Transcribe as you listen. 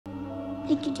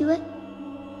Did you do it?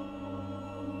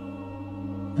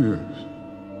 Yes,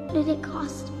 What did it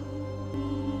cost?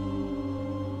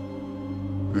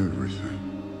 everything.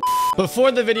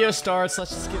 Before the video starts,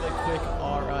 let's just give a quick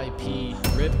RIP.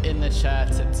 Rip in the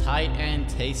chat to tight end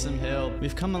Taysom Hill.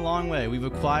 We've come a long way. We've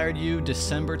acquired you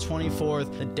December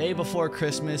 24th, the day before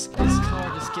Christmas. This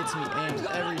card just gets me amped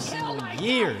every single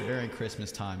year during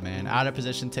Christmas time, man. Out of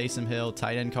position Taysom Hill,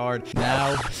 tight end card.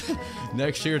 Now,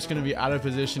 next year it's going to be out of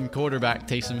position quarterback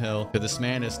Taysom Hill, because this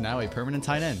man is now a permanent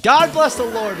tight end. God bless the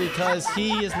Lord, because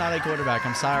he is not a quarterback.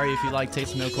 I'm sorry if you like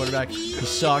Taysom Hill quarterback. He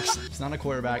sucks. He's not a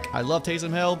quarterback. I love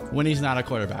Taysom Hill when he's not a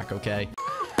quarterback, okay?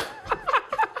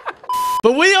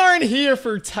 But we aren't here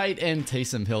for tight end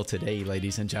Taysom Hill today,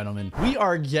 ladies and gentlemen. We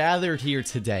are gathered here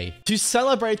today to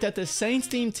celebrate that the Saints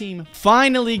team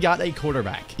finally got a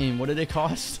quarterback. And what did it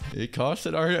cost? It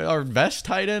costed our best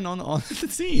tight end on the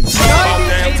team.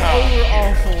 98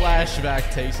 overall flashback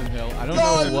Taysom Hill. I don't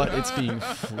know what it's being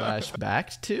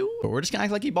flashbacked to, but we're just gonna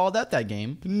act like he balled out that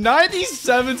game.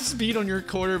 97 speed on your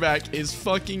quarterback is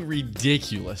fucking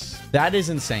ridiculous. That is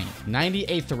insane.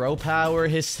 98 throw power.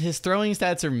 His throwing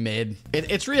stats are mid.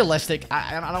 It's realistic.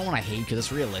 I don't want to hate because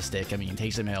it's realistic. I mean,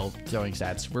 Taysom Hill throwing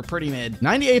stats, we're pretty mid.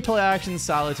 98 play action,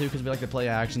 solid too, because we like to play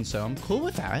action, so I'm cool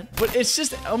with that. But it's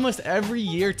just almost every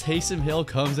year Taysom Hill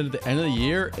comes in at the end of the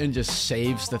year and just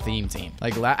saves the theme team.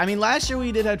 Like, I mean, last year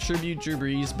we did have tribute Drew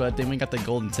Brees, but then we got the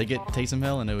golden ticket Taysom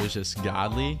Hill, and it was just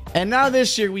godly. And now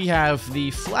this year we have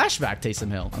the flashback Taysom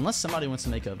Hill. Unless somebody wants to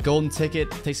make a golden ticket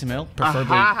Taysom Hill,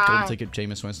 preferably golden ticket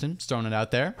Jameis Winston. Just throwing it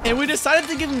out there. And we decided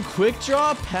to give him quick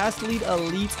draw, pass lead,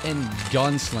 elite, and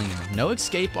gunslinger. No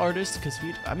escape artist, because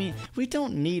we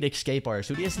don't need escape artist.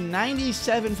 He has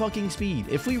 97 fucking speed.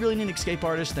 If we really need escape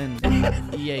artist, then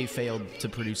EA failed to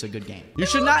produce a good game. You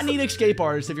should not need escape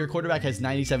artist if your quarterback has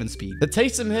 97 speed. The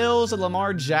Taysom Hills, the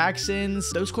Lamar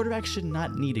Jacksons, those quarterbacks should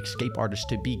not need escape artist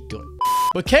to be good.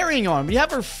 But carrying on, we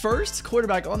have our first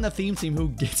quarterback on the theme team who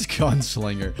gets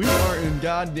gunslinger. We are in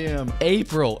goddamn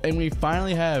April, and we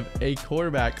finally have a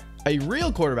quarterback, a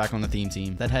real quarterback on the theme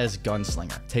team that has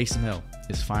gunslinger. Taysom Hill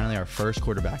is finally our first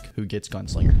quarterback who gets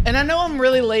gunslinger. And I know I'm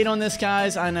really late on this,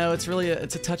 guys. I know it's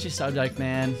a touchy subject,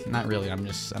 man. Not really. I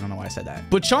don't know why I said that.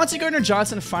 But Chauncey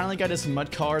Gardner-Johnson finally got his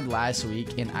mud card last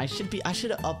week, and I should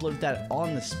have uploaded that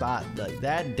on the spot like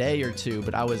that day or two.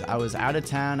 But I was out of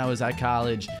town. I was at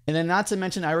college, and then not to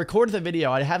mention I recorded the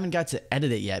video. I haven't got to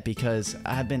edit it yet because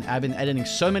I've been editing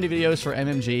so many videos for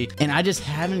MMG, and I just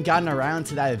haven't gotten around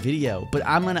to that video. But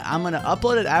I'm gonna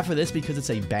upload it after this because it's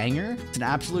a banger. It's an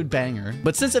absolute banger.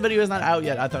 But since the video is not out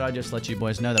yet, I thought I'd just let you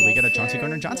boys know that we got a Chauncey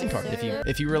Gardner-Johnson card.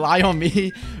 If you rely on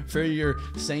me for your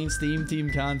Saints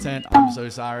team content, I'm so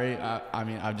sorry. I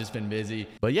mean, I've just been busy.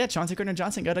 But yeah, Chauncey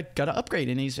Gardner-Johnson got a upgrade,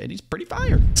 and he's pretty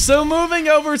fire. So moving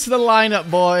over to the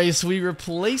lineup, boys, we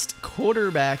replaced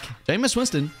quarterback Jameis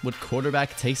Winston with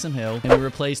quarterback Taysom Hill, and we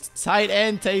replaced tight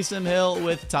end Taysom Hill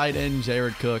with tight end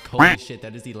Jared Cook. Holy shit,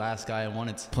 that is the last guy I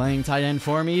wanted playing tight end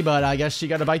for me, but I guess you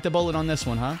got to bite the bullet on this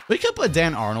one, huh? We could put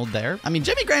Dan Arnold there. I mean,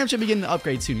 Jimmy Graham should be getting an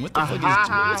upgrade soon. What the fuck is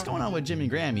what's going on with Jimmy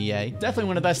Graham, EA? Definitely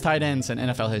one of the best tight ends in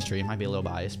NFL history. Might be a little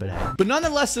biased, but hey. But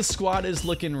nonetheless, the squad is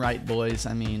looking right, boys.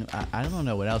 I mean, I don't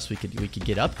know what else we could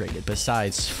get upgraded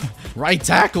besides right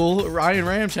tackle Ryan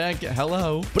Ramczyk.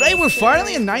 Hello. But hey, we're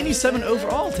finally a 97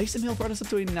 overall. Taysom Hill brought us up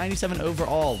to a 97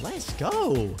 overall. Let's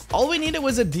go. All we needed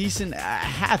was a decent,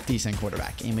 half decent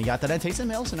quarterback, and we got that at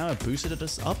Taysom Hill. So now it boosted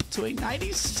us up to a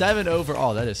 97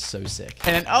 overall. That is so sick.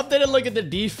 And an updated look at the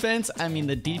defense. I mean,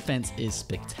 the defense is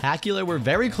spectacular. We're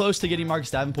very close to getting Marcus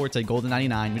Davenport to golden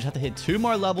 99. We just have to hit 2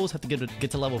 more levels, have to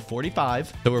get to level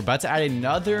 45. So we're about to add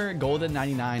another golden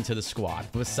 99 to the squad.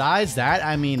 Besides that,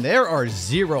 I mean, there are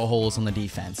 0 holes on the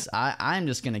defense. I'm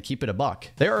just going to keep it a buck.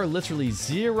 There are literally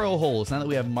 0 holes. Now that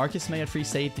we have Marcus May at free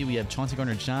safety, we have Chauncey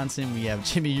Gardner-Johnson, we have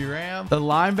Jimmy Graham. The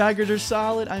linebackers are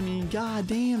solid. I mean, god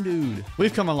damn, dude.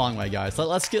 We've come a long way, guys.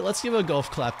 Let's give a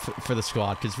golf clap for the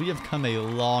squad, because we have come a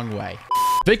long way.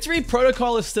 Victory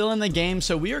Protocol is still in the game,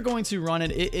 so we are going to run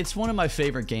it. It's one of my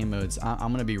favorite game modes. I'm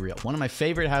going to be real. One of my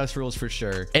favorite house rules for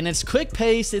sure. And it's quick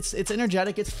pace. It's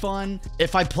energetic. It's fun.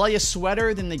 If I play a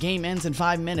sweater, then the game ends in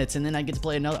 5 minutes, and then I get to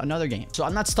play another game. So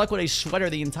I'm not stuck with a sweater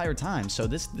the entire time. So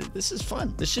this is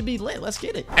fun. This should be lit. Let's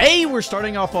get it. Hey, we're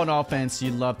starting off on offense.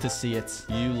 You love to see it.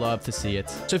 You love to see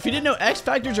it. So if you didn't know, X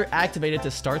Factors are activated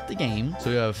to start the game. So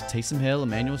we have Taysom Hill,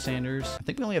 Emmanuel Sanders. I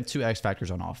think we only have 2 X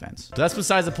Factors on offense. So that's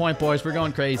besides the point, boys. We're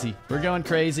going crazy. We're going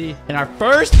crazy. And our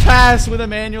first pass with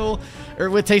Emmanuel, or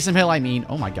with Taysom Hill, I mean.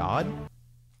 Oh my god.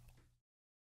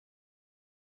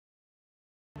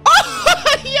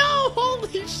 Yo,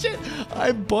 holy shit.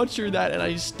 I butchered that, and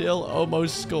I still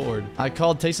almost scored. I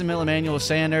called Taysom Hill Emmanuel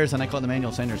Sanders, and I called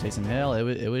Emmanuel Sanders Taysom Hill.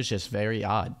 It was just very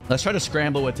odd. Let's try to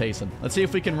scramble with Taysom. Let's see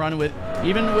if we can run with,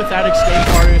 even without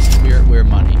escape artist, we're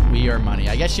money. We are money.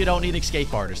 I guess you don't need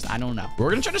escape artist. I don't know. We're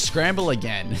going to try to scramble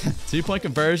again. 2-point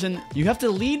conversion. You have to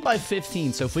lead by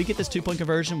 15. So if we get this 2-point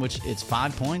conversion, which it's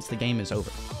 5 points, the game is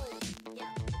over.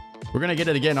 We're going to get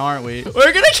it again, aren't we?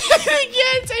 We're going to get it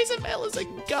again. Taysom Hill is a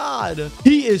god.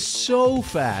 He is so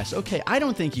fast. Okay, I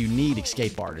don't think you need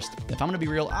escape artist. If I'm going to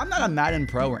be real, I'm not a Madden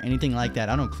pro or anything like that.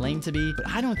 I don't claim to be, but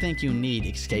I don't think you need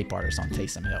escape artist on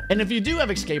Taysom Hill. And if you do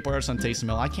have escape artist on Taysom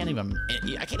Hill, I can't even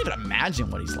imagine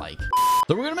what he's like.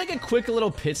 So we're going to make a quick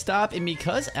little pit stop, and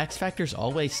because X Factors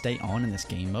always stay on in this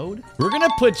game mode, we're going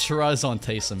to put Truz on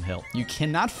Taysom Hill. You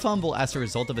cannot fumble as a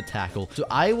result of a tackle. So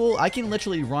I can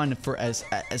literally run for as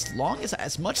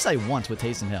much as I want with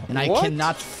Taysom Hill, and I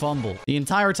cannot fumble the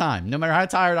entire time, no matter how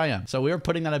tired I am. So we are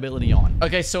putting that ability on.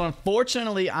 Okay, so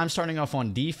unfortunately, I'm starting off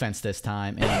on defense this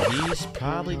time, and he's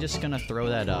probably just going to throw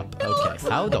that up. Okay,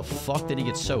 how the fuck did he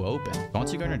get so open?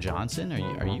 Chauncey Gardner-Johnson,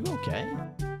 are you okay?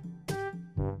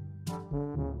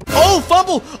 Oh,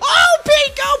 fumble! Oh,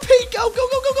 Pete, go, Pete, go, go,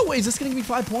 go, go, go. Wait, is this going to give me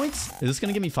 5 points? Is this going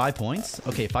to give me 5 points?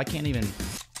 Okay, if I can't even...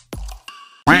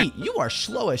 Pete, you are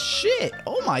slow as shit.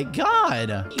 Oh my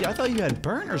god. Pete, I thought you had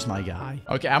burners, my guy.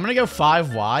 Okay, I'm going to go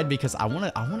 5 wide because I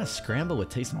want to scramble with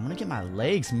Taysom. I want to get my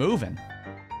legs moving.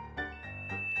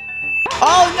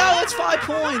 Oh, no, that's 5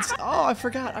 points. Oh, I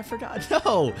forgot.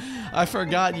 No, I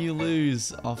forgot you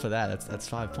lose off of that. That's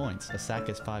 5 points. A sack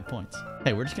is 5 points.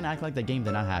 Hey, we're just going to act like the game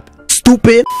did not happen.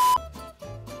 Stupid.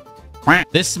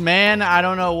 This man, I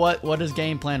don't know what his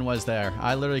game plan was there.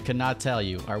 I literally could not tell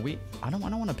you. Are we? I don't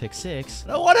want to pick 6.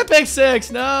 I don't want to pick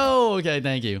 6. No. Okay,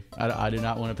 thank you. I do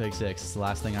not want to pick 6. It's the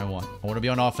last thing I want. I want to be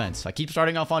on offense. I keep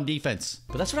starting off on defense.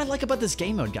 But that's what I like about this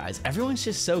game mode, guys. Everyone's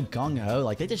just so gung-ho.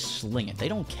 Like, they just sling it. They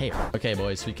don't care. Okay,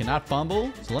 boys, we cannot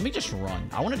fumble. So let me just run.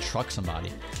 I want to truck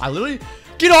somebody. I literally...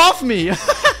 Get off me!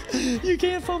 You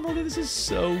can't fumble. This is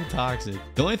so toxic.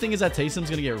 The only thing is that Taysom's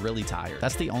going to get really tired.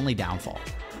 That's the only downfall.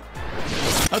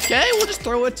 Okay, we'll just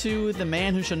throw it to the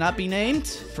man who should not be named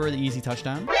for the easy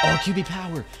touchdown. Oh, QB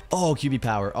power. Oh, QB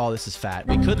power. Oh, this is fat.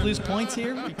 We could lose points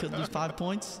here. We could lose 5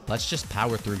 points. Let's just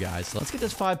power through, guys. Let's get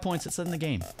this 5 points. It's in the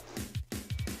game.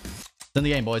 It's in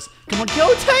the game, boys. Come on,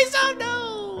 go Taysom!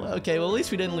 No! Okay, well, at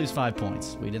least we didn't lose 5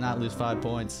 points. We did not lose 5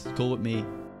 points. Cool with me.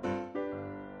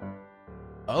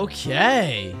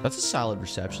 Okay. That's a solid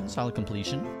reception. Solid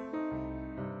completion.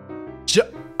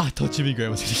 I thought Jimmy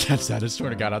Graham was going to catch that. I swear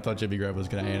to God, I thought Jimmy Graham was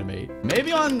going to animate.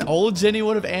 Maybe on old gen he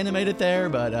would have animated there,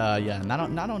 but yeah, not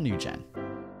on new gen.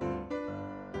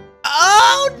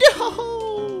 Oh,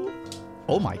 no!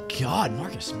 Oh, my God,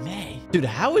 Marcus May. Dude,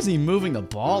 how is he moving the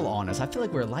ball on us? I feel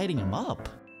like we're lighting him up.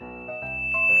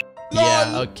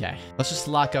 Yeah, okay. Let's just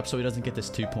lock up so he doesn't get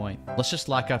this 2-point. Let's just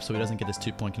lock up so he doesn't get this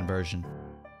 2-point conversion.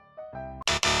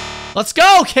 Let's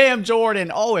go, Cam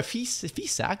Jordan. Oh, if he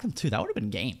sacked him too, that would have been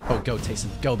game. Oh, go, Taysom.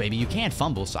 Go, baby. You can't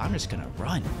fumble, so I'm just going to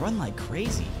run like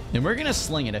crazy. And we're going to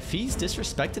sling it. If he's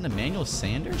disrespecting Emmanuel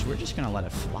Sanders, we're just going to let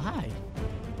it fly.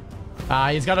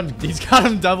 He's got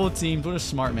him double teamed. What a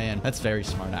smart man. That's very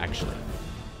smart, actually.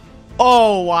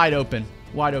 Oh, wide open.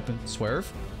 Wide open.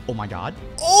 Swerve. Oh, my God.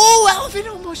 Oh, Alvin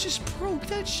almost just broke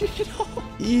that shit. Oh,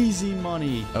 easy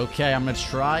money. Okay, I'm going to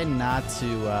try not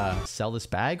to sell this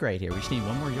bag right here. We just need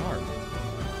 1 more yard.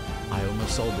 I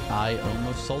almost sold it. I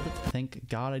almost sold it. Thank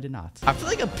God I did not. I feel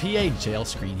like a PA jail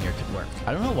screen here could work.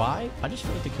 I don't know why. I just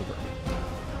feel like it could work.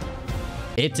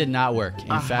 It did not work.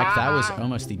 In fact, that was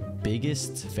almost the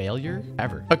biggest failure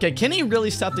ever. Okay, can he really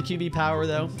stop the QB power,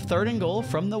 though? 3rd and goal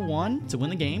from the 1 to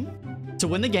win the game. To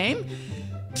win the game?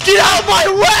 Get out of my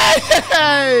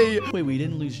way! Wait, we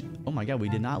didn't lose. Oh my God, we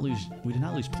did not lose. We did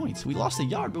not lose points. We lost a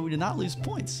yard, but we did not lose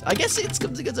points. I guess it's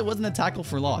because it wasn't a tackle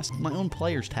for loss. My own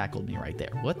players tackled me right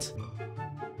there. What?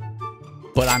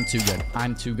 But I'm too good.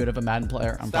 I'm too good of a Madden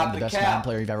player. I'm probably the best Madden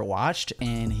player you've ever watched,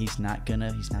 and he's not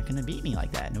gonna beat me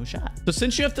like that. No shot. So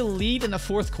since you have to lead in the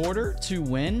 4th quarter to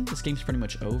win, this game's pretty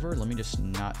much over. Let me just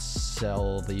not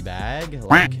sell the bag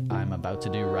like I'm about to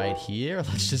do right here.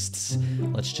 Let's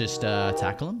just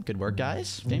tackle him. Good work,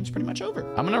 guys. Game's pretty much over.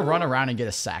 I'm gonna run around and get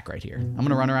a sack right here. I'm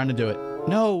gonna run around and do it.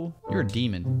 No, you're a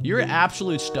demon. You're an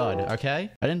absolute stud,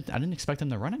 okay? I didn't expect him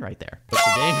to run it right there. But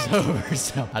the game's over,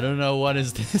 so I don't know what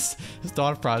his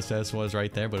thought process was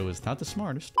right there, but it was not the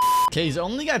smartest. Okay, he's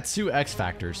only got 2 X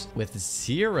Factors with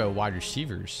 0 wide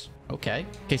receivers. Okay.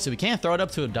 Okay, so we can't throw it up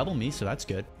to a double me, so that's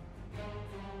good.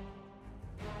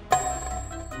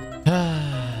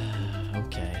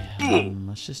 Okay.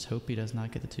 Let's just hope he does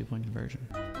not get the 2-point conversion.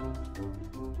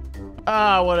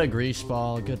 Ah, what a grease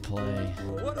ball. Good play.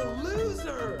 What a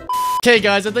loser! Okay,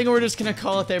 guys, I think we're just gonna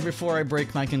call it there before I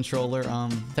break my controller.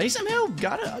 Taysom Hill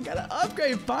got an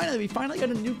upgrade finally. We finally got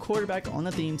a new quarterback on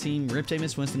the theme team. Rip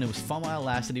Jameis Winston. It was fun while it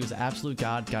lasted. He was an absolute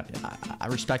god. I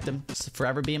respect him.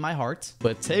 Forever be in my heart.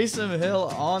 But Taysom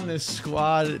Hill on this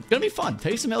squad, it's gonna be fun.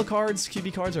 Taysom Hill cards,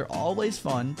 QB cards are always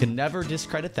fun. Can never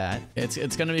discredit that.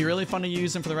 It's gonna be really fun to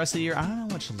use them for the rest of the year. I don't know how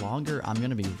much longer I'm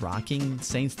gonna be rocking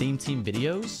Saints theme team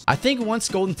videos. I think once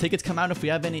golden tickets come out, if we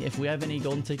have any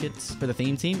golden tickets for the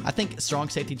theme team, I think strong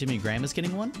safety Jimmy Graham is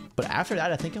getting one. But after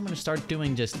that, I think I'm going to start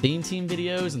doing just theme team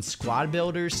videos and squad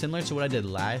builders similar to what I did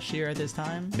last year at this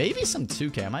time. Maybe some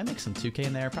 2K. I might make some 2K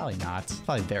in there. Probably not.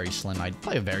 Probably very slim.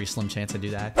 Probably a very slim chance I do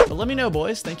that. But let me know,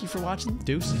 boys. Thank you for watching.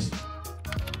 Deuces.